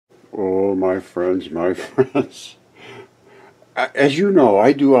Hello, my friends. As you know,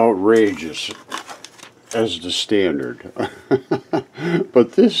 I do outrageous as the standard.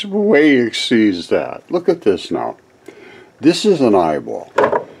 But this way exceeds that. Look at this now. This is an eyeball.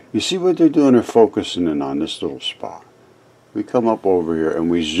 You see what they're doing? They're focusing in on this little spot. We come up over here and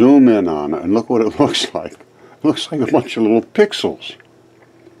we zoom in on it, and look what it looks like. It looks like a bunch of little pixels.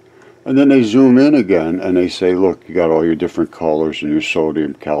 And then they zoom in again and they say, look, you got all your different colors and your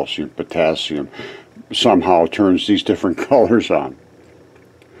sodium, calcium, potassium somehow turns these different colors on.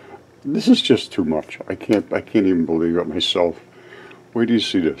 This is just too much. I can't even believe it myself. Where do you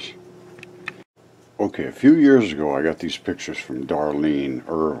see this? Okay, a few years ago I got these pictures from Darlene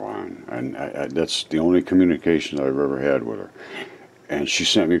Irvine, and that's the only communication I've ever had with her. And she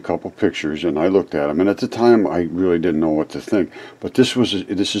sent me a couple pictures, and I looked at them. And at the time, I really didn't know what to think. But this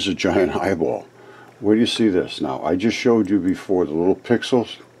is a giant eyeball. Where do you see this now? I just showed you before the little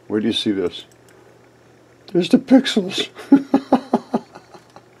pixels. Where do you see this? There's the pixels.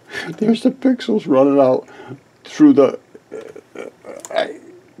 There's the pixels running out through the.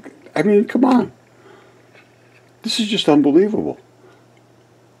 I mean, come on. This is just unbelievable.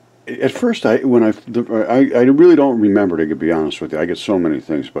 At first, I really don't remember, to be honest with you. I get so many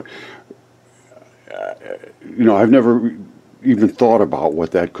things, but you know, I've never even thought about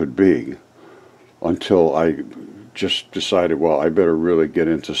what that could be until I just decided, well, I better really get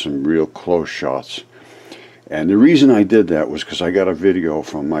into some real close shots. And the reason I did that was because I got a video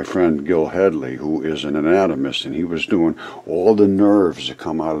from my friend Gil Headley, who is an anatomist, and he was doing all the nerves that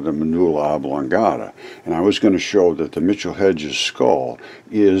come out of the medulla oblongata. And I was going to show that the Mitchell Hedges skull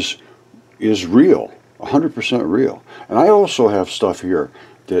is real, 100% real. And I also have stuff here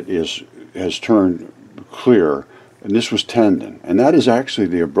that has turned clear, and this was tendon. And that is actually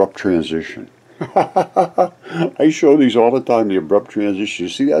the abrupt transition. I show these all the time, the abrupt transition. You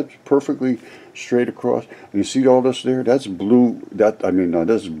see that perfectly straight across, and you see all this there? That's blue.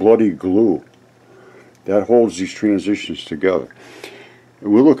 That's bloody glue that holds these transitions together.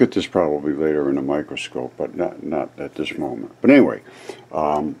 We'll look at this probably later in a microscope, but not at this moment. But anyway,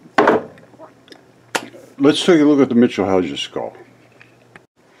 let's take a look at the Mitchell Hedges skull.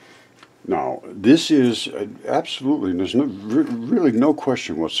 Now, this is absolutely, there's really no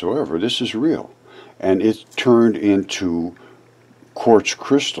question whatsoever, this is real. And it's turned into quartz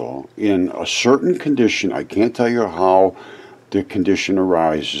crystal in a certain condition. I can't tell you how the condition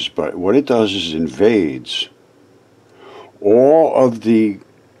arises, but what it does is invades all of the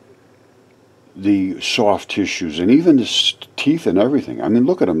soft tissues and even the teeth and everything. I mean,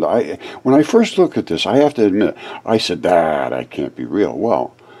 look at them. When I first looked at this, I have to admit, I said, that can't be real.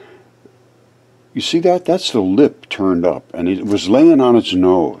 Well, you see that? That's the lip turned up, and it was laying on its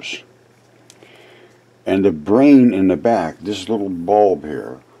nose. And the brain in the back, this little bulb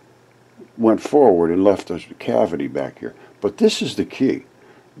here, went forward and left a cavity back here. But this is the key.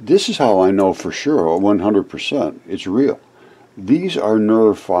 This is how I know for sure, 100%, it's real. These are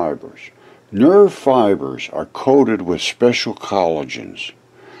nerve fibers. Nerve fibers are coated with special collagens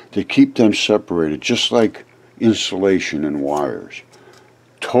that keep them separated, just like insulation in wires.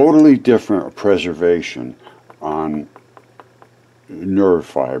 Totally different preservation on nerve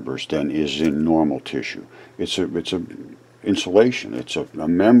fibers than is in normal tissue. It's a insulation. It's a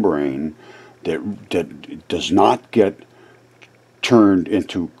membrane that does not get turned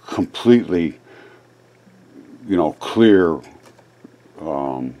into completely, you know, clear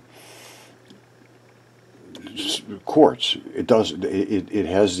quartz. It does. It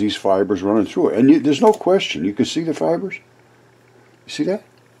has these fibers running through it, and there's no question. You can see the fibers. You see that?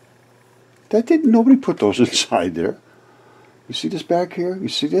 Nobody put those inside there. You see this back here? You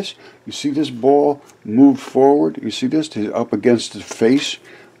see this? You see this ball move forward? You see this up against the face?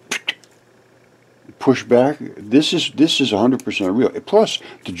 Push back. This is 100% real. Plus,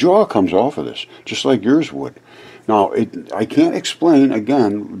 the jaw comes off of this, just like yours would. Now, I can't explain,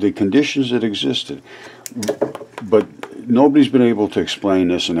 again, the conditions that existed, but nobody's been able to explain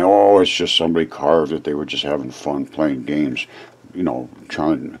this, and it's just somebody carved it. They were just having fun playing games. You know,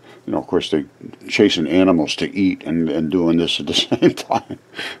 of course, they chasing animals to eat and doing this at the same time.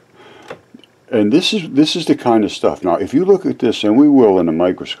 And this is the kind of stuff. Now, if you look at this, and we will in a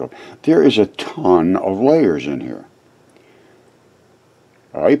microscope, there is a ton of layers in here.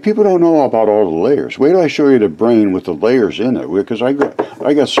 All right, people don't know about all the layers. Wait till I show you the brain with the layers in it, because I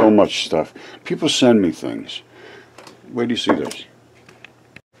got so much stuff. People send me things. Where do you see this?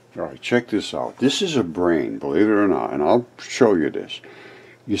 All right, check this out. This is a brain, believe it or not, and I'll show you this.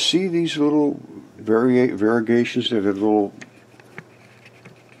 You see these little variegations that are little,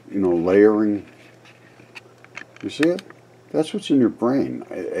 you know, layering? You see it? That's what's in your brain.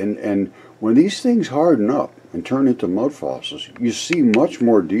 And when these things harden up and turn into mud fossils, you see much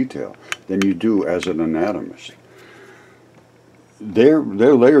more detail than you do as an anatomist. They're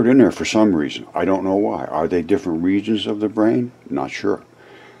layered in there for some reason. I don't know why. Are they different regions of the brain? Not sure.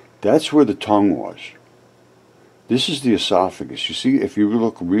 That's where the tongue was. This is the esophagus. You see, if you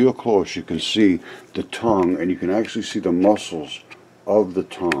look real close, you can see the tongue, and you can actually see the muscles of the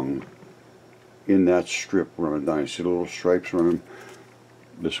tongue in that strip running down. You see the little stripes running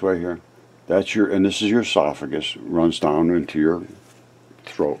this way here? That's your, and this is your esophagus, runs down into your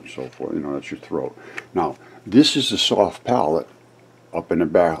throat and so forth. You know, that's your throat. Now, this is the soft palate up in the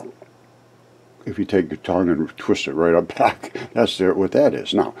back. If you take your tongue and twist it right up back, that's there, what that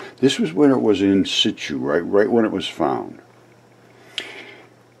is. Now, this was when it was in situ, right when it was found.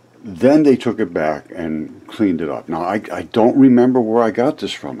 Then they took it back and cleaned it up. Now, I don't remember where I got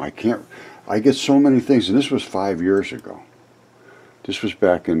this from. I get so many things, and this was 5 years ago. This was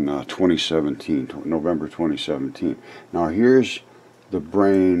back in 2017, November 2017. Now, here's the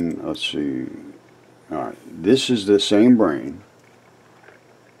brain. Let's see. All right, this is the same brain.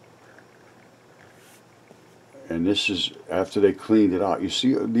 And this is after they cleaned it out. You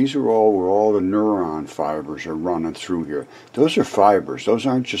see, these are all where all the neuron fibers are running through here. Those are fibers. Those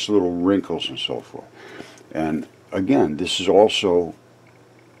aren't just little wrinkles and so forth. And again, this is also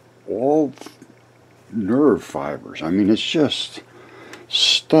all nerve fibers. I mean, it's just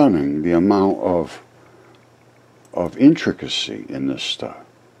stunning the amount of intricacy in this stuff.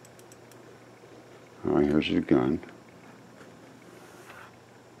 All right, here's it again.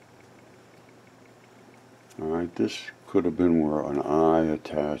 Alright, this could have been where an eye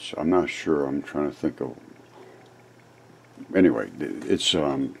attached. I'm not sure. I'm trying to think of... Anyway, it's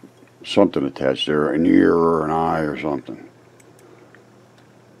something attached there. An ear or an eye or something.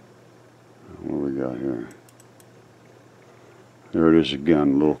 What do we got here? There it is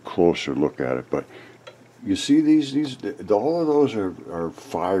again. A little closer look at it. But you see all of those are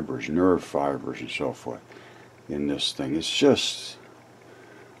fibers, nerve fibers and so forth in this thing. It's just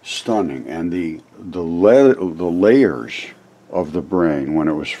stunning. And the layers of the brain when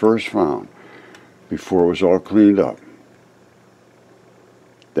it was first found, before it was all cleaned up,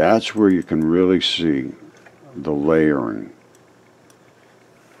 that's where you can really see the layering.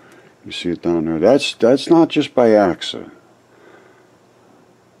 You see it down there? That's not just by accident.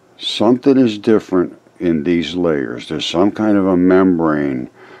 Something is different in these layers. There's some kind of a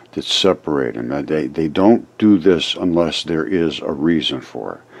membrane that's separating. They don't do this unless there is a reason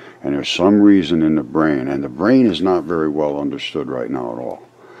for it. And there's some reason in the brain, and the brain is not very well understood right now at all.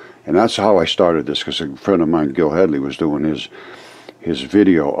 And that's how I started this, because a friend of mine, Gil Headley, was doing his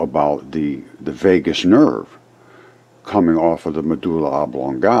video about the vagus nerve coming off of the medulla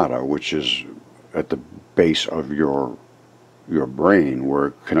oblongata, which is at the base of your brain where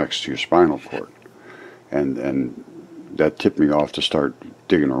it connects to your spinal cord. And that tipped me off to start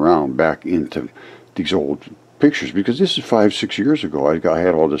digging around back into these old pictures, because this is 5-6 years ago. I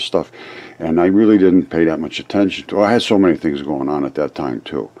had all this stuff, and I really didn't pay that much attention to it. I had so many things going on at that time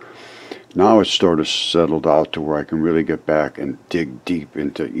too. Now it's sort of settled out to where I can really get back and dig deep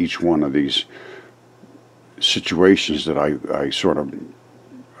into each one of these situations that I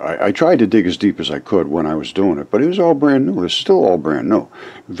tried to dig as deep as I could when I was doing it, but it was all brand new. It's still all brand new.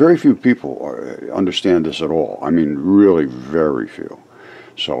 Very few people understand this at all. I mean, really very few.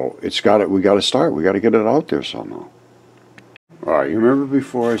 So we got to start. We got to get it out there somehow. All right, you remember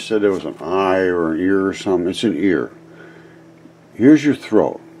before I said there was an eye or an ear or something? It's an ear. Here's your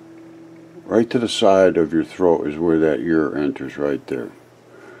throat. Right to the side of your throat is where that ear enters, right there.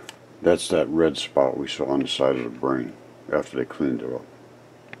 That's that red spot we saw on the side of the brain after they cleaned it up.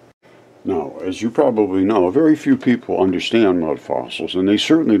 Now, as you probably know, very few people understand mud fossils, and they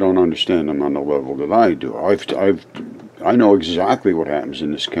certainly don't understand them on the level that I do. I know exactly what happens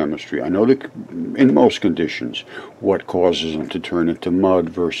in this chemistry. I know that in most conditions what causes them to turn into mud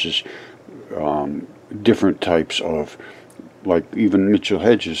versus different types of, like even Mitchell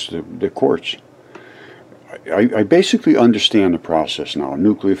Hedges, the quartz. I basically understand the process now.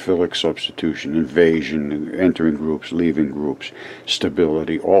 Nucleophilic substitution, invasion, entering groups, leaving groups,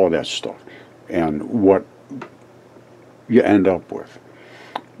 stability, all of that stuff, and what you end up with.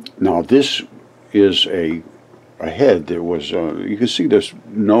 Now this is a head that was, you can see this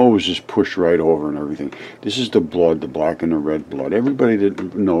nose is pushed right over and everything. This is the blood, the black and the red blood. Everybody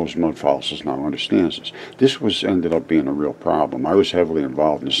that knows mud fossils now understands this. This ended up being a real problem. I was heavily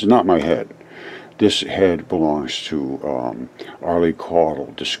involved in this. It's not my head. This head belongs to Arlie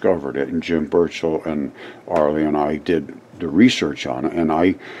Caudle, discovered it, and Jim Burchell and Arlie and I did the research on it, and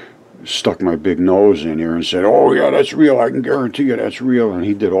I stuck my big nose in here and said, "Oh yeah, that's real. I can guarantee you that's real." And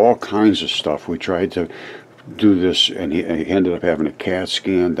he did all kinds of stuff. We tried to do this, and he ended up having a CAT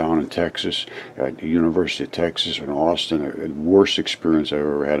scan down in Texas, at the University of Texas in Austin. The worst experience I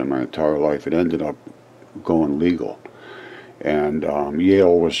ever had in my entire life. It ended up going legal, and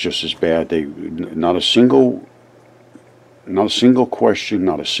Yale was just as bad. They not a single question,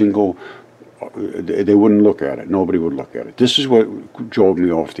 not a single. They wouldn't look at it. Nobody would look at it. This is what drove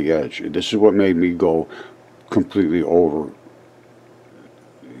me off the edge. This is what made me go completely over.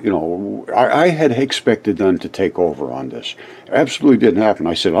 You know, I had expected them to take over on this. Absolutely didn't happen.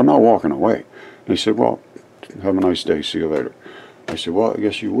 I said, "I'm not walking away." And he said, "Well, have a nice day. See you later." I said, "Well, I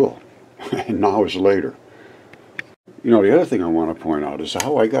guess you will." And hours later. You know, the other thing I want to point out is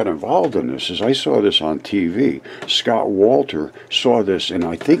how I got involved in this is I saw this on TV. Scott Walter saw this, and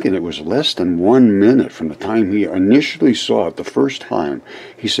I think it was less than 1 minute from the time he initially saw it the first time.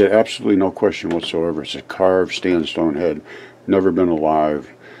 He said, absolutely no question whatsoever. It's a carved sandstone head, never been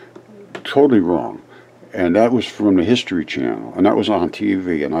alive. Totally wrong. And that was from the History Channel, and that was on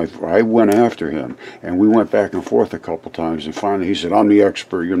TV, and I went after him, and we went back and forth a couple times, and finally he said, "I'm the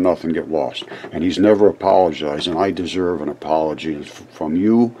expert, you're nothing, get lost." And he's never apologized, and I deserve an apology from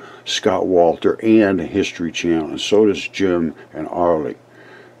you, Scott Walter, and the History Channel, and so does Jim and Arlie.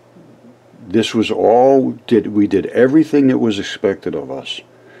 This was all, we did everything that was expected of us.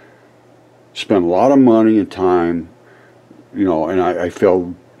 Spent a lot of money and time, you know, and I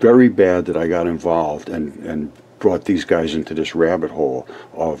felt very bad that I got involved and brought these guys into this rabbit hole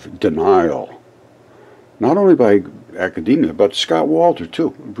of denial. Not only by academia, but Scott Walter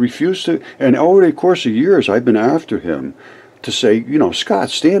too. Refused to, and over the course of years I've been after him to say, you know,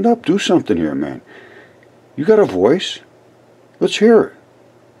 "Scott, stand up, do something here, man. You got a voice. Let's hear it."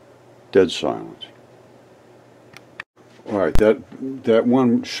 Dead silence. All right, that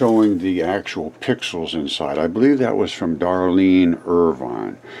one showing the actual pixels inside, I believe that was from Darlene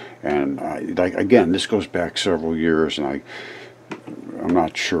Irvine, and again, this goes back several years, and I'm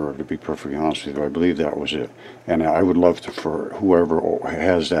not sure, to be perfectly honest with you. I believe that was it, and I would love to, for whoever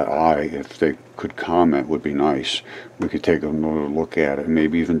has that eye, if they could comment, would be nice. We could take another look at it, and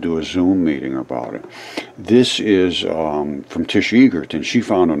maybe even do a Zoom meeting about it. This is from Tish Egerton. She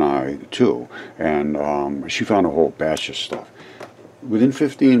found an eye too, and she found a whole batch of stuff. Within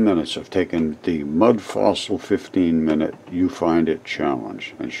 15 minutes of taking the Mudfossil 15-minute You Find It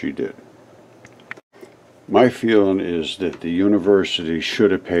challenge, and she did. My feeling is that the university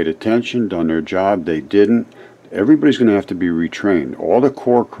should have paid attention, done their job. They didn't. Everybody's going to have to be retrained. All the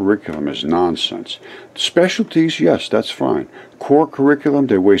core curriculum is nonsense. Specialties, yes, that's fine. Core curriculum,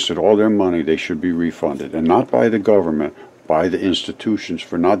 they wasted all their money. They should be refunded. And not by the government, by the institutions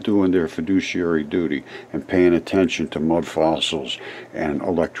for not doing their fiduciary duty and paying attention to mud fossils and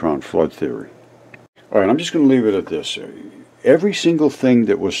electron flood theory. All right, I'm just going to leave it at this. Every single thing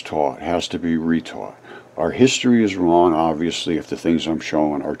that was taught has to be retaught. Our history is wrong, obviously, if the things I'm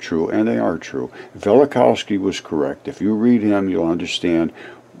showing are true, and they are true. Velikovsky was correct. If you read him, you'll understand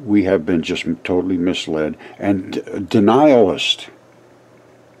we have been just totally misled. And denialist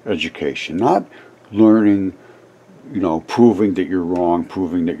education, not learning, you know, proving that you're wrong,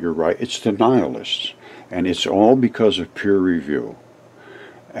 proving that you're right. It's denialists. And it's all because of peer review.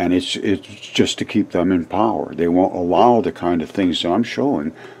 And it's just to keep them in power. They won't allow the kind of things that I'm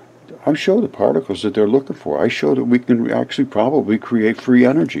showing. I show the particles that they're looking for. I show that we can actually probably create free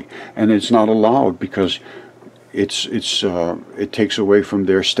energy, and it's not allowed because it takes away from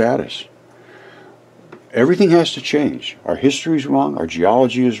their status. Everything has to change. Our history is wrong. Our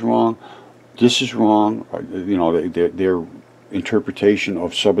geology is wrong. This is wrong. You know, their interpretation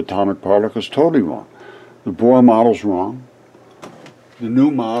of subatomic particles totally wrong. The Bohr model's wrong. The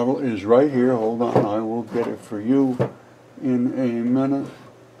new model is right here. Hold on, I will get it for you in a minute.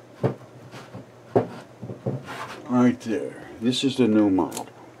 Right there. This is the new model.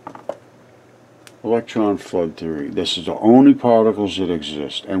 Electron flood theory. This is the only particles that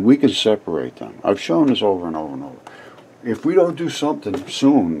exist, and we can separate them. I've shown this over and over and over. If we don't do something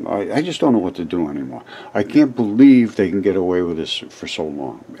soon, I just don't know what to do anymore. I can't believe they can get away with this for so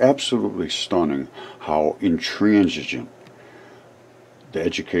long. Absolutely stunning how intransigent the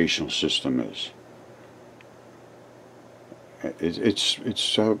educational system is. It's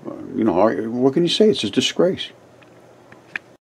you know, what can you say? It's a disgrace.